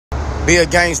Be a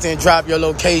gangster and drop your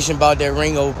location about that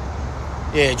Ringo.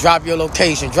 Yeah, drop your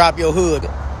location, drop your hood.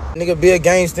 Nigga, be a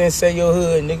gangster and sell your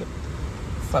hood, nigga.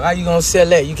 Fuck, how you gonna sell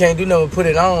that? You can't do nothing but put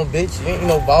it on, bitch. You ain't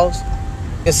no boss.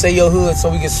 Just say your hood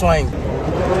so we can swing.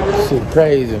 Shit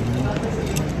crazy,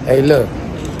 man. Hey, look,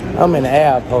 I'm in the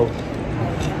airport,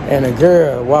 and a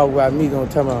girl walk by me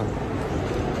gonna tell me,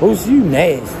 Boosie, you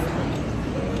nasty.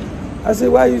 I said,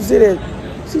 why you say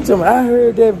that? She told me, I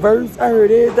heard that verse. I heard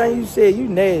everything you said. You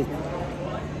nasty.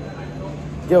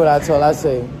 Get what I told her? I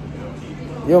said,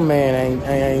 your man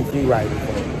ain't free right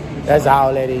before. That's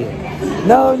all that is.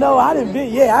 No, I didn't be.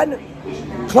 Yeah, I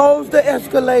didn't. Close the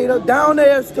escalator, down the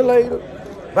escalator.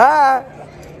 Bye.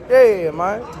 Yeah,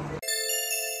 man.